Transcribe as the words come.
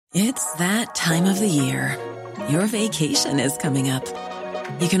It's that time of the year. Your vacation is coming up.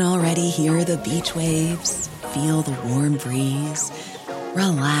 You can already hear the beach waves, feel the warm breeze,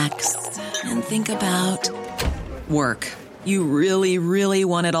 relax, and think about work. You really, really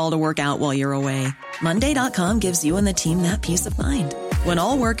want it all to work out while you're away. Monday.com gives you and the team that peace of mind. When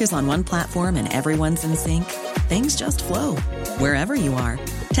all work is on one platform and everyone's in sync, things just flow. Wherever you are,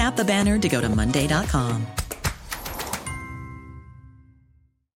 tap the banner to go to Monday.com.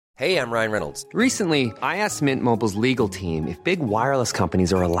 Hey, I'm Ryan Reynolds. Recently, I asked Mint Mobile's legal team if big wireless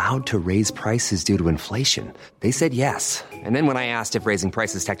companies are allowed to raise prices due to inflation. They said yes. And then when I asked if raising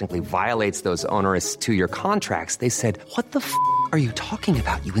prices technically violates those onerous two-year contracts, they said, "What the f*** are you talking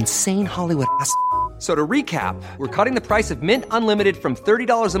about, you insane Hollywood ass?" So to recap, we're cutting the price of Mint Unlimited from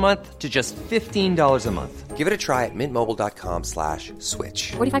 $30 a month to just $15 a month. Give it a try at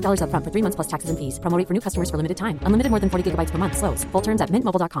mintmobile.com/switch. $45 up front for 3 months plus taxes and fees. Promo rate for new customers for limited time. Unlimited more than 40 gigabytes per month. Slows full terms at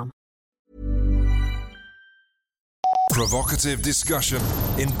mintmobile.com. Provocative discussion,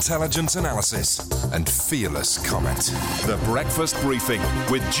 intelligent analysis, and fearless comment. The Breakfast Briefing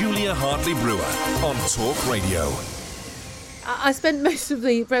with Julia Hartley-Brewer on Talk Radio. I spent most of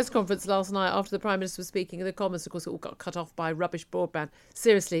the press conference last night after the Prime Minister was speaking in the Commons. Of course, it all got cut off by rubbish broadband.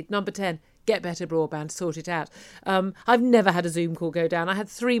 Seriously, number 10. Get better broadband, sort it out. I've never had a Zoom call go down. I had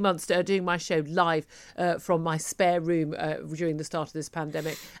 3 months doing my show live from my spare room during the start of this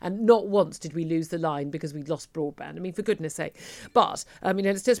pandemic, and not once did we lose the line because we lost broadband. I mean, for goodness sake. But,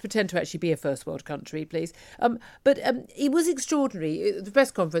 let's just pretend to actually be a first world country, please. But it was extraordinary. The press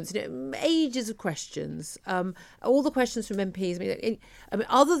conference, ages of questions, all the questions from MPs. I mean,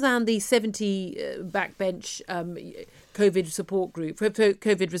 other than the 70 backbench COVID support group,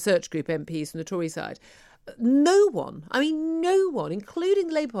 COVID research group MPs from the Tory side, no one, including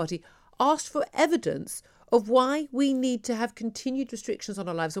the Labour Party, asked for evidence of why we need to have continued restrictions on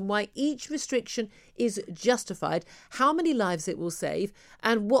our lives and why each restriction is justified, how many lives it will save,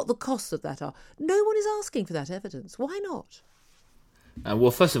 and what the costs of that are. No one is asking for that evidence. Why not?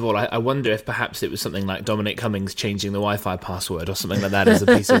 Well, first of all, I wonder if perhaps it was something like Dominic Cummings changing the Wi-Fi password or something like that as a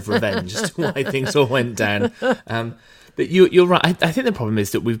piece of revenge as to why things all went down. But you're right. I think the problem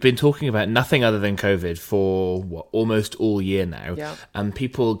is that we've been talking about nothing other than COVID for almost all year now. Yeah. And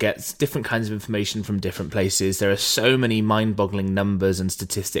people get different kinds of information from different places. There are so many mind-boggling numbers and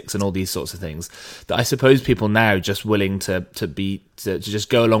statistics and all these sorts of things that I suppose people now just willing to just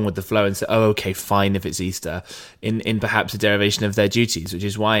go along with the flow and say, oh, okay, fine, if it's Easter, in perhaps a derivation of their duties, which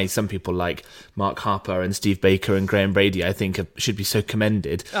is why some people like Mark Harper and Steve Baker and Graham Brady, I think, should be so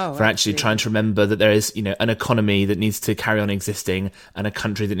commended for actually trying to remember that there is, an economy that needs to carry on existing and a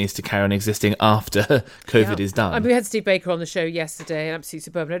country that needs to carry on existing after COVID is done. We had Steve Baker on the show yesterday, and absolutely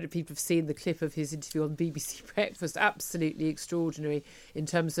superb. I don't know if people have seen the clip of his interview on BBC Breakfast. Absolutely extraordinary in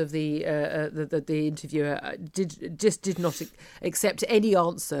terms of the interviewer did not accept any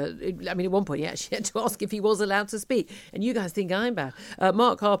answer. I mean, at one point he actually had to ask if he was allowed to speak. And you guys think I'm bad.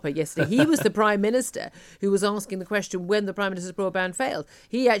 Mark Harper yesterday, he was the Prime Minister who was asking the question when the Prime Minister's broadband failed.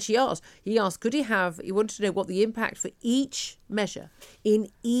 He actually asked, he wanted to know what the impact for each measure in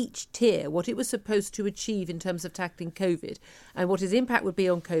each tier, what it was supposed to achieve in terms of tackling COVID, and what its impact would be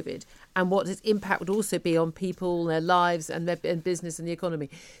on COVID, and what its impact would also be on people, their lives and business and the economy.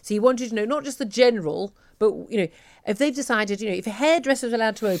 So he wanted to know not just the general, but, if they've decided, if a hairdresser's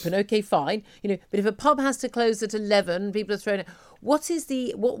allowed to open, okay, fine, but if a pub has to close at 11, people are thrown out.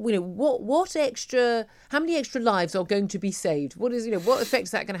 How many extra lives are going to be saved? What effect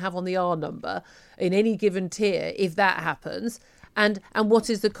is that going to have on the R number in any given tier if that happens? And what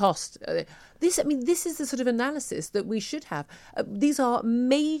is the cost? This is the sort of analysis that we should have. These are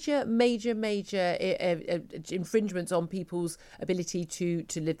major infringements on people's ability to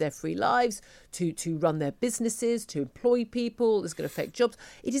live their free lives, to run their businesses, to employ people. It's going to affect jobs.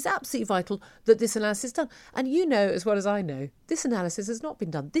 It is absolutely vital that this analysis is done. And you know as well as I know, this analysis has not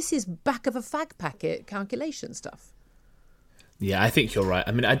been done. This is back of a fag packet calculation stuff. Yeah, I think you're right.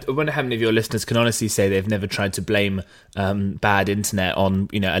 I mean, I wonder how many of your listeners can honestly say they've never tried to blame bad internet on,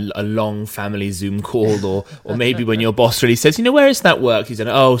 a long family Zoom call, or maybe when your boss really says, where is that work? You said,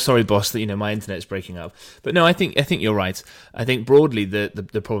 oh, sorry, boss, that my internet's breaking up. But no, I think you're right. I think broadly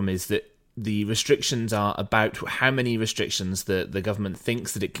the problem is that the restrictions are about how many restrictions the government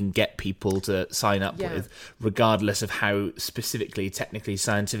thinks that it can get people to sign up with, regardless of how specifically, technically,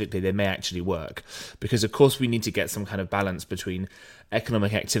 scientifically they may actually work. Because, of course, we need to get some kind of balance between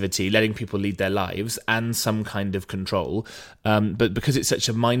economic activity, letting people lead their lives, and some kind of control. But because it's such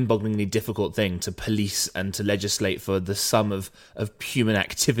a mind-bogglingly difficult thing to police and to legislate for the sum of human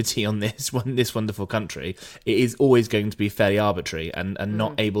activity on this wonderful country, it is always going to be fairly arbitrary and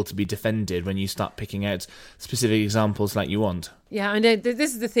not able to be defended when you start picking out specific examples like you want. Yeah, I know.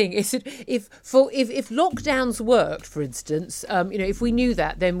 This is the thing. If lockdowns worked, for instance, if we knew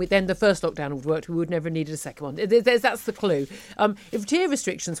that, then the first lockdown would work. We would never have needed a second one. That's the clue. If tier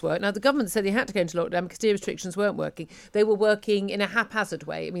restrictions work, now the government said they had to go into lockdown because tier restrictions weren't working. They were working in a haphazard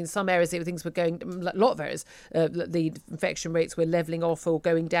way. I mean, some areas things were going. A lot of areas, the infection rates were levelling off or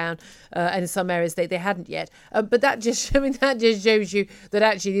going down, and in some areas they hadn't yet. But that just shows you that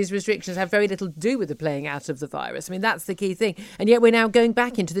actually these restrictions have very little to do with the playing out of the virus. I mean, that's the key thing. And yet we're now going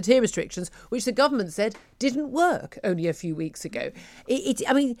back into the tier restrictions, which the government said didn't work only a few weeks ago.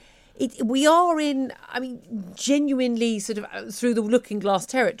 We are in, genuinely sort of through the looking glass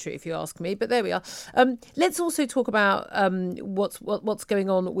territory, if you ask me. But there we are. Let's also talk about what's going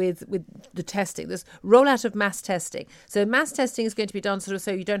on with the testing. This rollout of mass testing. So mass testing is going to be done sort of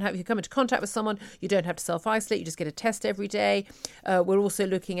so you don't have, if you come into contact with someone, you don't have to self-isolate. You just get a test every day. We're also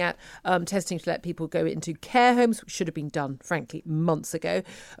looking at testing to let people go into care homes, which should have been done, frankly, months ago.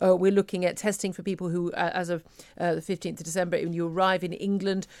 We're looking at testing for people who, as of the 15th of December, when you arrive in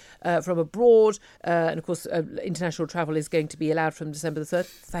England, from abroad, and of course international travel is going to be allowed from December the 3rd,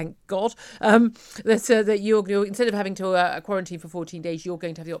 thank God, that you're instead of having to quarantine for 14 days, you're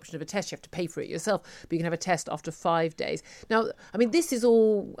going to have the option of a test. You have to pay for it yourself, but you can have a test after 5 days. Now, this is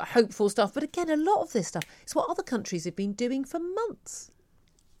all hopeful stuff, but again, a lot of this stuff is what other countries have been doing for months.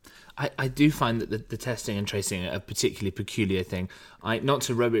 I do find that the testing and tracing are a particularly peculiar thing. Not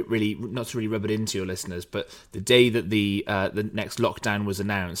to really rub it into your listeners, but the day that the next lockdown was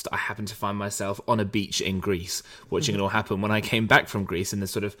announced, I happened to find myself on a beach in Greece watching it all happen. When I came back from Greece, and I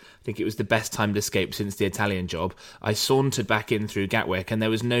think it was the best timed escape since the Italian job, I sauntered back in through Gatwick, and there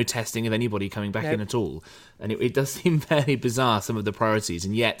was no testing of anybody coming back in at all. And it does seem fairly bizarre, some of the priorities,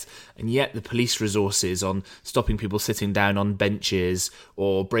 and yet the police resources on stopping people sitting down on benches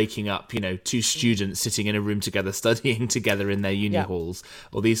or breaking up, two students sitting in a room together studying together in their uni halls,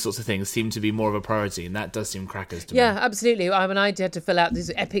 or these sorts of things seem to be more of a priority, and that does seem crackers to me. Yeah, absolutely. I had to fill out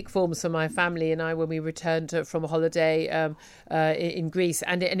these epic forms for my family and I when we returned from a holiday in Greece,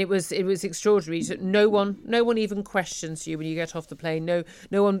 and it was extraordinary. No one even questions you when you get off the plane. No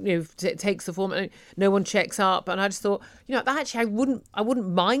one takes the form. No one checks up, and I just thought, actually I wouldn't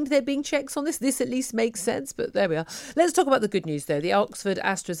mind there being checks on this. This at least makes sense. But there we are. Let's talk about the good news though. The Oxford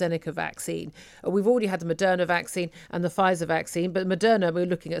AstraZeneca vaccine. We've already had the Moderna vaccine and the Pfizer vaccine, but Moderna we're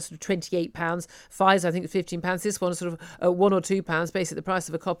looking at sort of £28. Pfizer I think £15. This one sort of £1 or £2, basically the price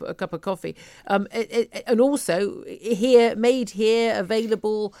of a cup of coffee. And also made here,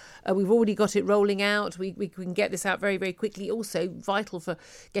 available. We've already got it rolling out. We can get this out very, very quickly. Also vital for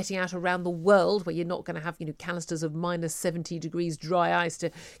getting out around the world where you're not going to have canisters of minus 70 degrees dry ice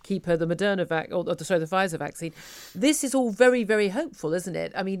to keep the Moderna the Pfizer vaccine. This is all very, very hopeful, isn't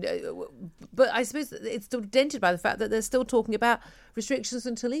it? But I suppose it's still dented by the fact that they're still talking about restrictions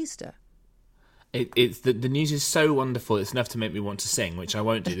until Easter. It's the news is so wonderful. It's enough to make me want to sing, which I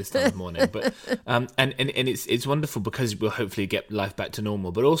won't do this time of morning. But and it's wonderful because we'll hopefully get life back to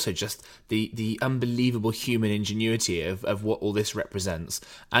normal. But also just the unbelievable human ingenuity of what all this represents,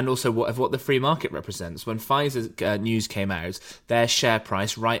 and also what the free market represents. When Pfizer's news came out, their share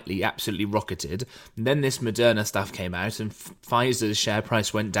price rightly absolutely rocketed. And then this Moderna stuff came out, and Pfizer's share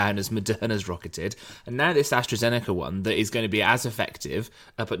price went down as Moderna's rocketed. And now this AstraZeneca one that is going to be as effective,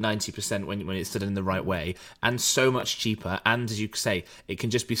 up at 90% when it's in the right way, and so much cheaper, and as you say, it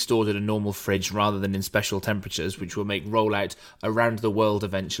can just be stored in a normal fridge rather than in special temperatures, which will make rollout around the world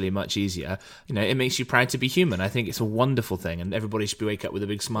eventually much easier. It makes you proud to be human. I think it's a wonderful thing, and everybody should wake up with a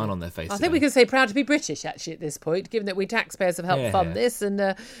big smile on their face. I think we can say proud to be British actually at this point, given that we taxpayers have helped fund this and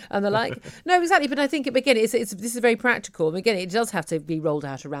the like. No, exactly. But I think again, this is very practical. And again, it does have to be rolled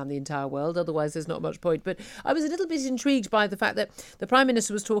out around the entire world. Otherwise, there's not much point. But I was a little bit intrigued by the fact that the Prime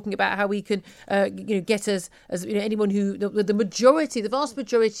Minister was talking about how we can get us as anyone who the vast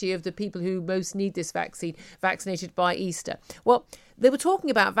majority of the people who most need this vaccine vaccinated by Easter. Well, they were talking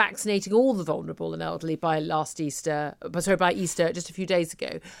about vaccinating all the vulnerable and elderly by Easter just a few days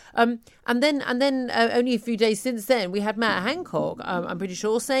ago, and then only a few days since then we had Matt Hancock, I'm pretty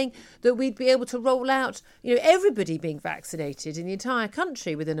sure, saying that we'd be able to roll out everybody being vaccinated in the entire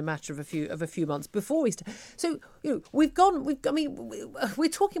country within a matter of a few months before Easter. So we're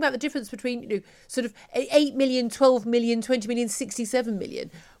talking about the difference between sort of 8 million, 12 million, 20 million, 67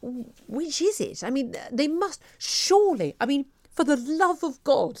 million. Which is it? They must surely. For the love of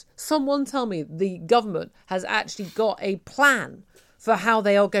God, someone tell me the government has actually got a plan for how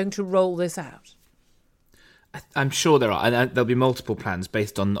they are going to roll this out. I'm sure there are, and there'll be multiple plans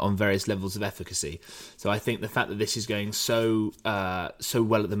based on various levels of efficacy. So I think the fact that this is going so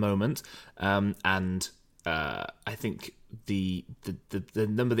well at the moment, and I think the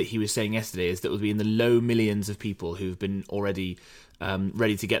number that he was saying yesterday is that it will be in the low millions of people who've been already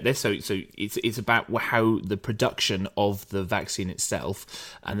ready to get this. So it's about how the production of the vaccine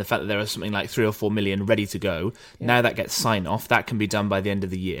itself, and the fact that there are something like 3 or 4 million ready to go. Yeah. Now that gets sign off, that can be done by the end of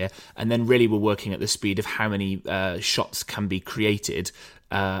the year, and then really we're working at the speed of how many shots can be created.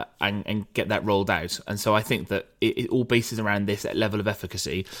 And get that rolled out. And so I think that it all bases around this level of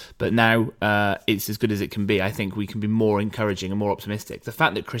efficacy. But now it's as good as it can be. I think we can be more encouraging and more optimistic. The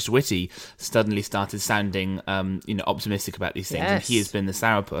fact that Chris Whitty suddenly started sounding optimistic about these things, and he has been the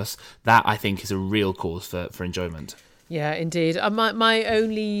sourpuss, that I think is a real cause for enjoyment. Yeah, indeed. My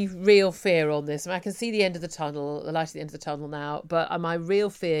only real fear on this, I can see the end of the tunnel, the light at the end of the tunnel now, but my real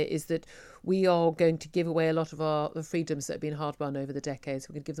fear is that we are going to give away a lot of the freedoms that have been hard won over the decades.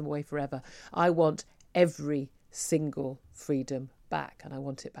 We're going to give them away forever. I want every single freedom back, and I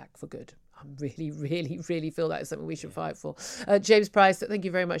want it back for good. I really, really, really feel that is something we should fight for. James Price, thank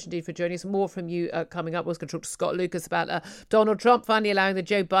you very much indeed for joining us. More from you coming up. We're going to talk to Scott Lucas about Donald Trump finally allowing the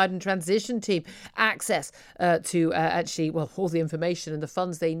Joe Biden transition team access to all the information and the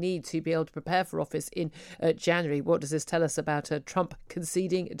funds they need to be able to prepare for office in January. What does this tell us about Trump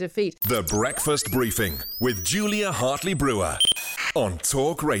conceding defeat? The Breakfast Briefing with Julia Hartley-Brewer on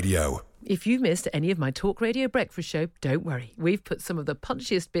Talk Radio. If you missed any of my Talk Radio breakfast show, don't worry. We've put some of the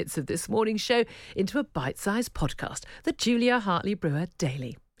punchiest bits of this morning's show into a bite-sized podcast, the Julia Hartley-Brewer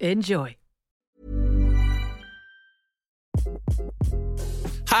Daily. Enjoy.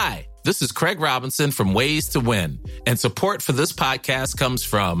 Hi, this is Craig Robinson from Ways to Win, and support for this podcast comes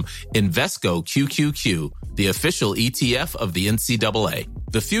from Invesco QQQ, the official ETF of the NCAA.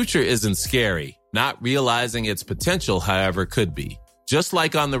 The future isn't scary. Not realizing its potential, however, could be. Just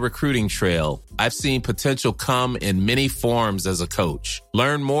like on the recruiting trail, I've seen potential come in many forms as a coach.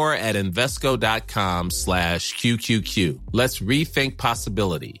 Learn more at Invesco.com/QQQ. Let's rethink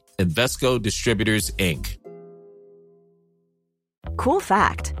possibility. Invesco Distributors, Inc. Cool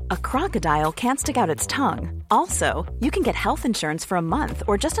fact, a crocodile can't stick out its tongue. Also, you can get health insurance for a month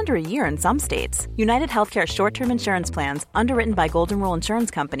or just under a year in some states. United Healthcare short-term insurance plans, underwritten by Golden Rule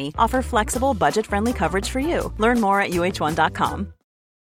Insurance Company, offer flexible, budget-friendly coverage for you. Learn more at UH1.com.